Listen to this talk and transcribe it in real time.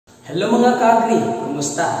Hello mga ka-agri!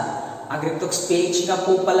 Kumusta? AgriTalks PH nga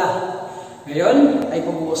po pala. Ngayon ay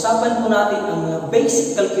pag-uusapan po natin ang mga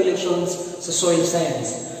basic calculations sa soil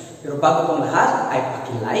science. Pero bago pong lahat ay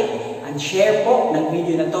paki-like and share po ng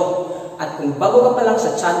video na to. At kung bago ka pa lang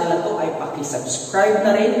sa channel na to ay paki-subscribe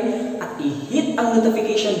na rin at i-hit ang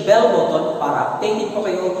notification bell button para updated po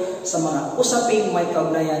kayo sa mga usaping may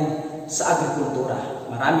kaugnayan sa agrikultura.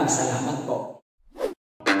 Maraming salamat po.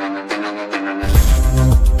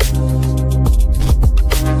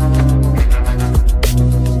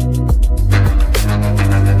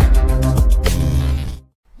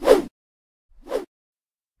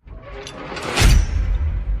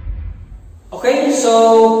 Okay,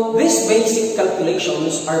 so these basic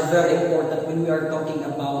calculations are very important when we are talking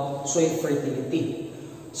about soil fertility.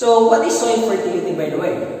 So what is soil fertility, by the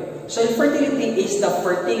way? Soil fertility is the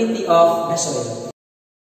fertility of the soil.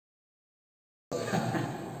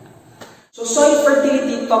 So soil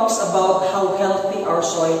fertility talks about how healthy our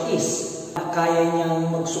soil is. Kaya niyang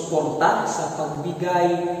magsuporta sa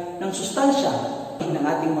pagbigay ng sustansya ng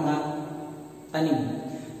ating mga tanim.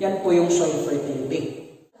 Yan po yung soil fertility.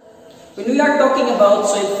 When we are talking about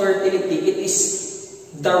soil fertility, it is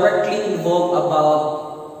directly involved about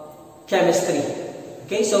chemistry.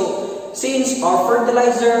 Okay, so since our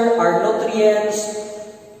fertilizer, our nutrients,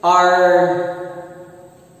 are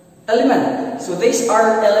element, so these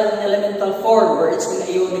are elemental form or it's an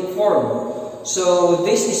ionic form. So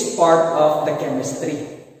this is part of the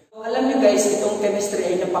chemistry. So, alam niyo guys, itong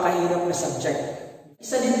chemistry ay napakahirap na subject.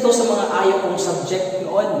 Isa din to sa mga ayaw kong subject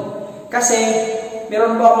noon. Kasi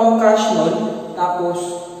meron pa akong crush noon, tapos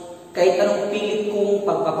kahit anong pilit kong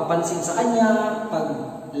pagpapapansin sa kanya,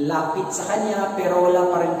 paglapit sa kanya, pero wala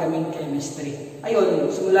pa rin kaming chemistry. Ayun,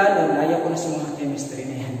 simula noon, ayaw ko na sa mga chemistry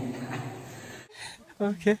na yan.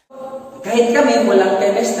 Okay. Kahit kami walang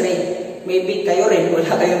chemistry, maybe kayo rin,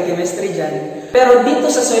 wala kayong chemistry dyan. Pero dito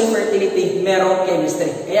sa soil fertility, merong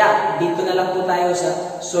chemistry. Kaya dito na lang po tayo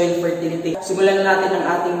sa soil fertility. Simulan natin ang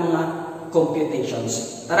ating mga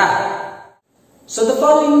computations. Tara! So the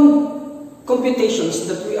following computations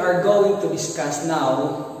that we are going to discuss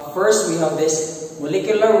now, first we have this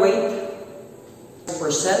molecular weight,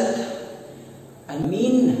 percent, and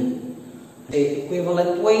mean, the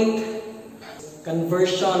equivalent weight,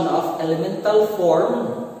 conversion of elemental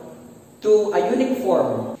form to a unique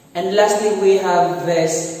form, and lastly we have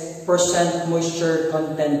this percent moisture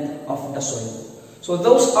content of the soil. So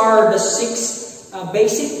those are the six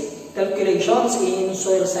basic calculations in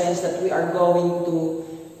soil science that we are going to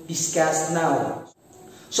discuss now.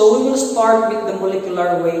 So we will start with the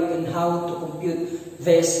molecular weight and how to compute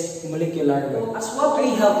this molecular weight. As what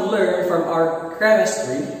we have learned from our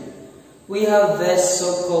chemistry, we have this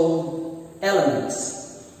so-called elements.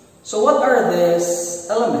 So what are these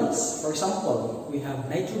elements? For example, we have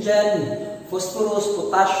nitrogen, phosphorus,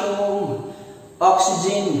 potassium,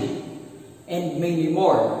 oxygen, and many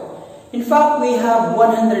more. In fact, we have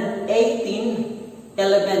 118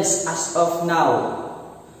 elements as of now.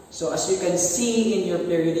 So as you can see in your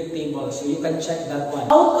periodic table, so you can check that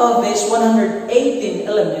one. Out of these 118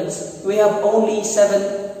 elements, we have only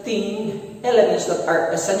 17 elements that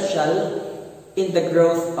are essential in the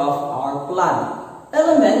growth of our plant.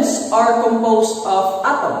 Elements are composed of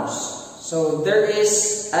atoms. So there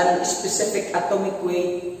is a specific atomic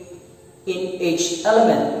weight in each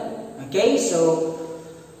element. Okay, so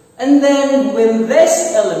and then, when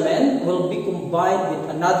this element will be combined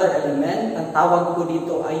with another element, ang tawag po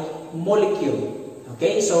dito ay molecule.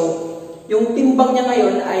 Okay? So, yung timbang niya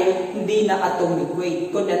ngayon ay hindi na atomic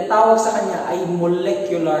weight, kundi ang tawag sa kanya ay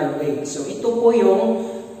molecular weight. So, ito po yung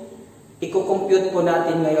i-compute po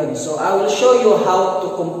natin ngayon. So, I will show you how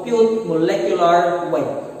to compute molecular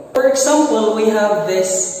weight. For example, we have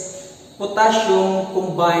this potassium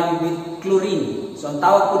combined with chlorine. So, ang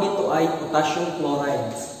tawag po dito ay potassium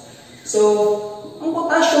chloride. So, ang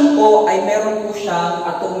potassium po ay meron po siyang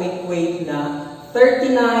atomic weight na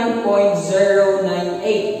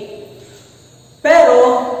 39.098. Pero,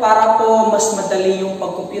 para po mas madali yung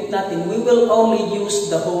pag-compute natin, we will only use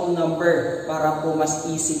the whole number para po mas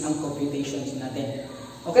easy ang computations natin.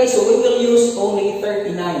 Okay, so we will use only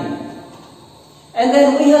 39. And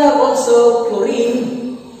then we have also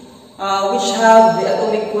chlorine, which have the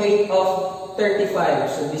atomic weight of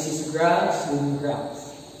 35. So, this is grams and grams.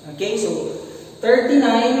 Okay, so 39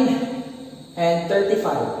 and 35.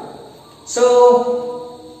 So,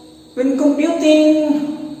 when computing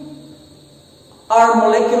our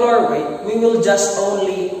molecular weight, we will just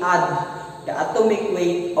only add the atomic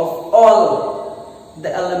weight of all the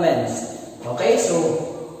elements. Okay, so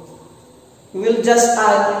we will just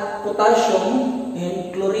add potassium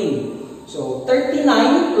and chlorine. So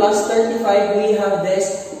 39 plus 35, we have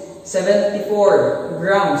this 74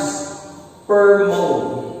 grams per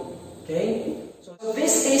mole. Okay? So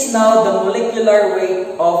this is now the molecular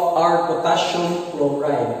weight of our potassium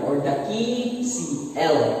chloride or the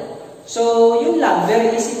KCl. So yun lang,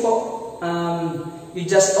 very easy po. You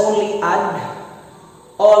just only add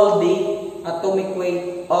all the atomic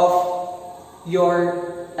weight of your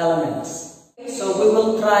elements. So we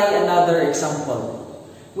will try another example.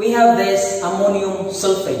 We have this ammonium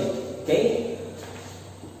sulfate, okay?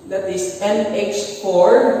 That is NH4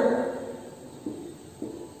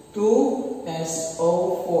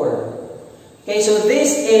 2SO4. Okay, so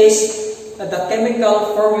this is the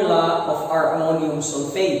chemical formula of our ammonium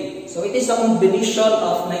sulfate. So it is a combination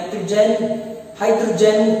of nitrogen,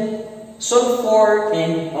 hydrogen, sulfur,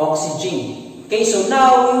 and oxygen. Okay, so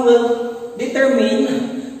now we will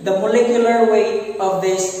determine the molecular weight of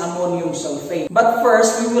this ammonium sulfate. But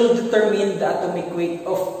first, we will determine the atomic weight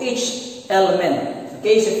of each element.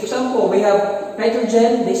 Okay, so for example, we have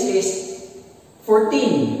nitrogen, this is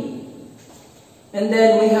 14. And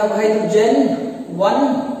then we have hydrogen,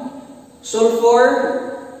 1,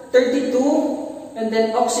 sulfur, 32, and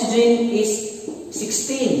then oxygen is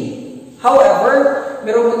 16. However,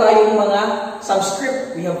 meron po tayong mga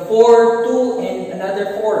subscript. We have 4, 2, and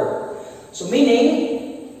another 4. So meaning,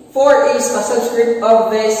 4 is a subscript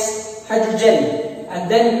of this hydrogen.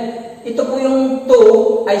 And then, ito po yung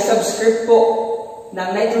 2 ay subscript po ng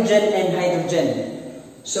nitrogen and hydrogen.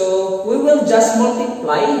 So, we will just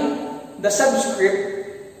multiply the subscript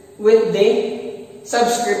with the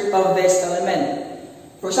subscript of this element.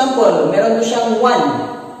 For example, meron po siyang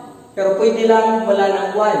 1. Pero pwede lang wala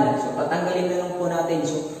ng 1. So, tatanggalin na lang po natin.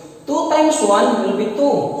 So, 2 times 1 will be 2.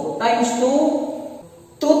 So, times 2.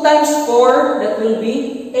 2 times 4, that will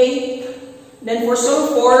be 8. Then for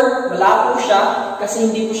sulfur, wala po siya kasi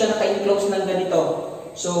hindi po siya naka-enclose ng ganito.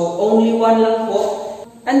 So, only 1 lang po.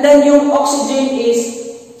 And then yung oxygen is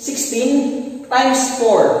 16 times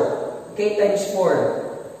 4. Okay, times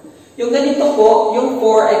 4. Yung ganito po, yung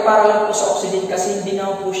 4 ay para lang po sa oxygen kasi hindi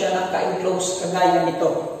naman po siya naka-enclose kagaya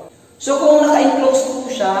nito. So, kung naka-enclose po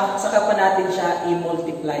siya, saka pa natin siya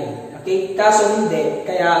i-multiply. Okay, kaso hindi,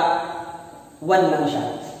 kaya 1 lang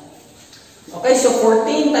siya. Okay, so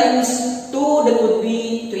 14 times 2, that would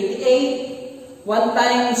be 28. 1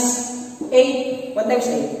 times 8. 1 times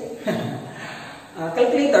 8.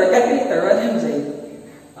 Calculator, 1 times 8.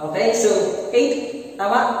 Okay, so 8.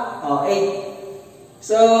 Tama? Oh, 8.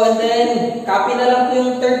 So, and then, copy na lang po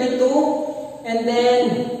yung 32. And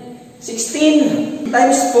then, 16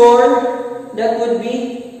 times 4, that would be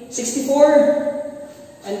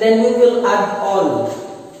 64. And then, we will add all.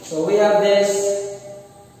 So, we have this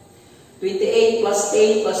 28 plus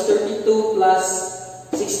 8 plus 32 plus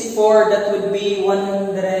 64, that would be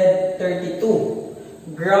 132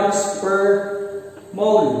 grams per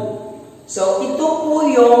mole. So, ito po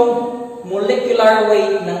yung molecular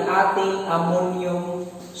weight ng ating ammonium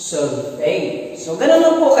sulfate. So, ganun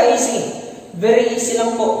lang po ka-easy. Very easy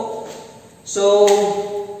lang po. So,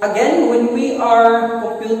 again, when we are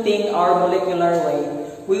computing our molecular weight,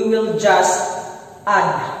 we will just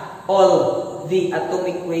add all the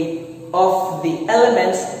atomic weight of the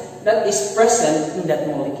elements that is present in that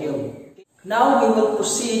molecule. Now, we will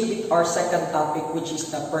proceed with our second topic, which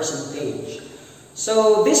is the percentage.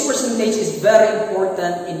 So, this percentage is very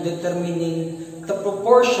important in determining the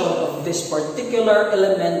proportion of this particular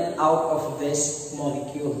element out of this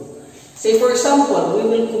molecule. Say, for example, we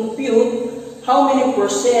will compute how many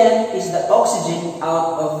percent is the oxygen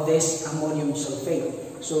out of this ammonium sulfate.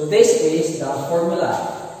 So, this is the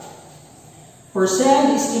formula.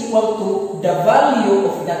 Percent is equal to the value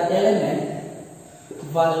of that element,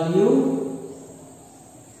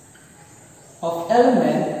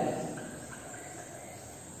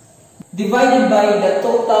 divided by the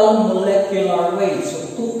total molecular weight. So,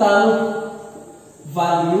 total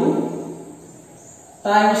value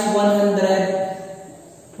times 100%.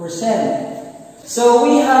 So,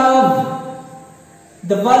 we have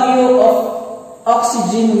the value of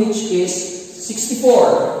oxygen, which is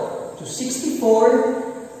 64. So,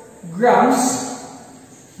 64 grams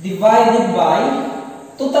divided by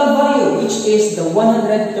total value, which is the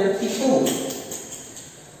 132.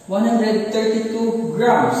 132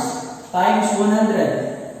 grams times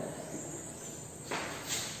 100.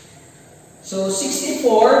 So,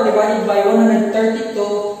 64 divided by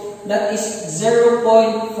 132, that is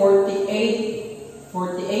 0.48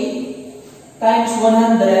 times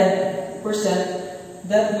 100%,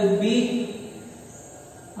 that would be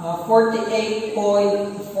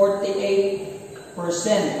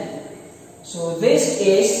 48.48%. So, this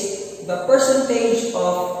is the percentage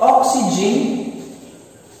of oxygen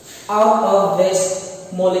out of this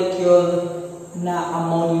molecule na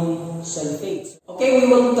ammonium sulfate. Okay,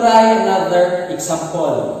 we will try another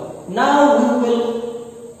example. Now we will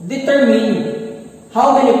determine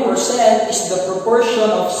how many percent is the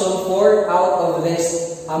proportion of sulfur out of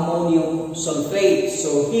this ammonium sulfate.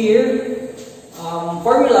 So here,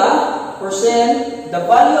 formula, percent, the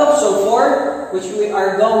value of sulfur, which we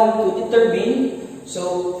are going to determine.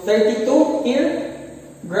 So 32 here,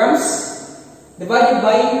 grams, divided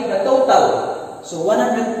by the total. So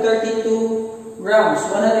 132 grams.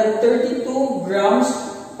 132 grams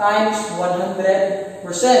times 100%.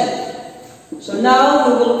 So now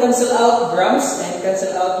we will cancel out grams and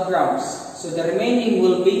cancel out grams. So the remaining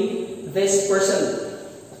will be this percent.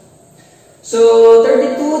 So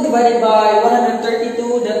 32 divided by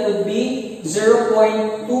 132, that would be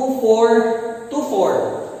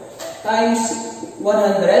 0.2424 times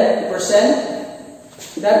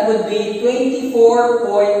 100%. That would be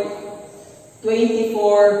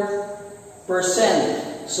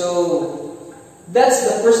 24.24%. So that's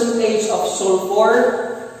the percentage of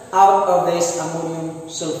sulfur out of this ammonium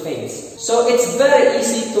sulfate. So it's very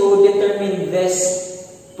easy to determine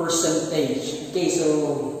this percentage. Okay, so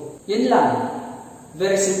yun lang.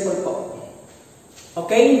 Very simple po.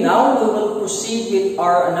 Okay, now we will proceed with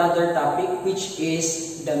our another topic, which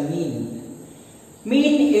is the mean.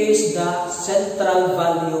 Mean is the central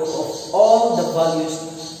value of all the values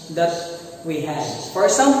that we have. For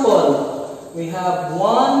example, we have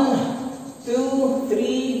 1, 2,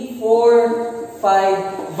 3, 4,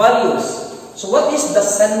 5 values. So what is the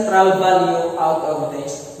central value out of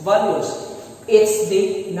these values? It's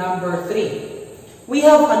the number 3. We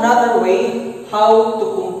have another way how to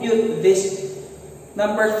compute this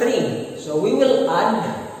number 3. So we will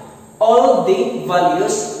add all the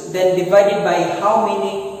values, then divided by how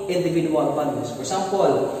many individual values. For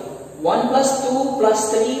example, 1 plus 2 plus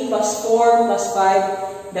 3 plus 4 plus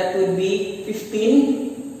 5, that would be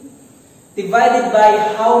 15. Divided by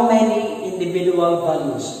how many individual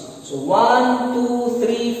values? So 1, 2,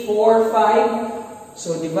 3, 4, 5.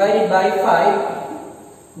 So divided by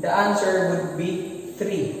 5, the answer would be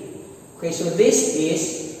 3. Okay, so this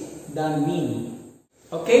is the mean.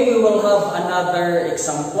 Okay, we will have another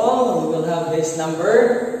example. We will have this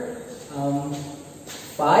number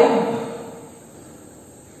 5,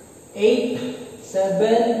 8,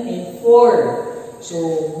 7, and 4. So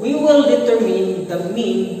we will determine the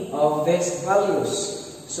mean of these values.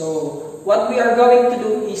 So what we are going to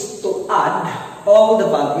do is to add all the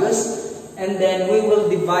values, and then we will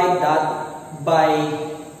divide that by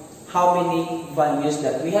how many values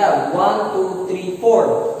that we have. 1, 2, 3,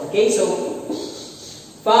 4. Okay, so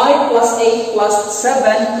 5 plus 8 plus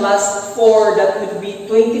 7 plus 4, that would be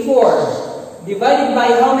 24. Divided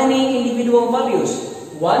by how many individual values?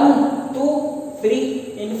 1, 2,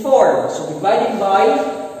 3, and 4. So divided by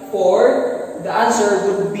 4, the answer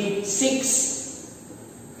would be 6.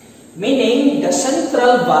 Meaning, the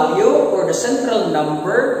central value or the central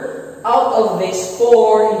number out of these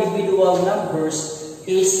 4 individual numbers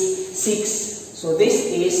is 6. So this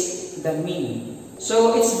is the mean.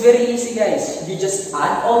 So it's very easy, guys. You just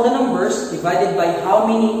add all the numbers divided by how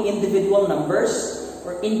many individual numbers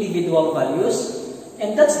or individual values,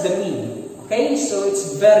 and that's the mean. Okay, so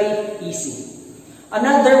it's very easy.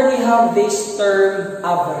 Another, we have this term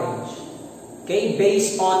average. Okay,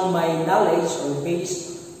 based on my knowledge or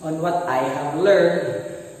based on what I have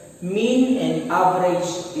learned, mean and average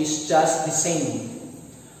is just the same.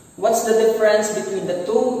 What's the difference between the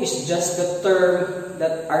two is just the term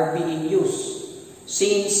that are being used.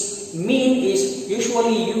 Since mean is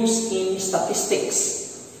usually used in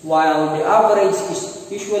statistics, while the average is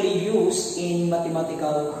usually used in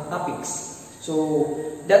mathematical topics. So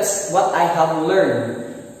that's what I have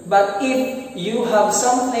learned. But if you have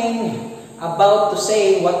something about to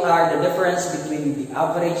say what are the difference between the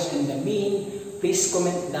average and the mean, please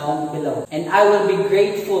comment down below. And I will be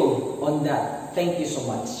grateful on that. Thank you so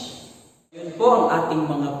much. Yun po ang ating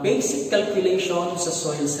mga basic calculation sa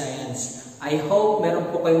soil science. I hope meron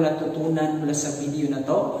po kayong natutunan mula sa video na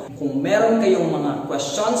to. Kung meron kayong mga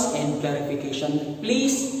questions and clarification,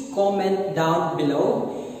 please comment down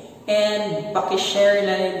below. And paki-share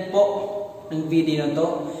na rin po ng video na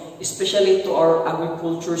to, especially to our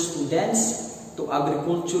agriculture students, to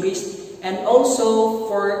agriculturists, and also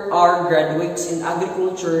for our graduates in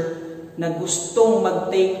agriculture na gustong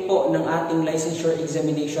mag-take po ng ating licensure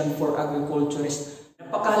examination for agriculturists.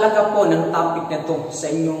 Napakahalaga po ng topic na to sa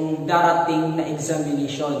inyong darating na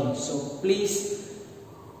examination. So please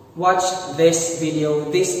watch this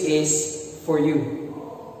video. This is for you.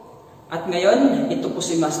 At ngayon, ito po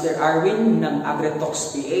si Master Arwin ng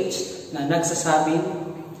AgriTalks PH na nagsasabing,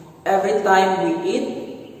 every time we eat,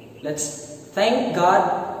 let's thank God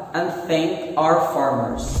and thank our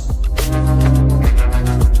farmers.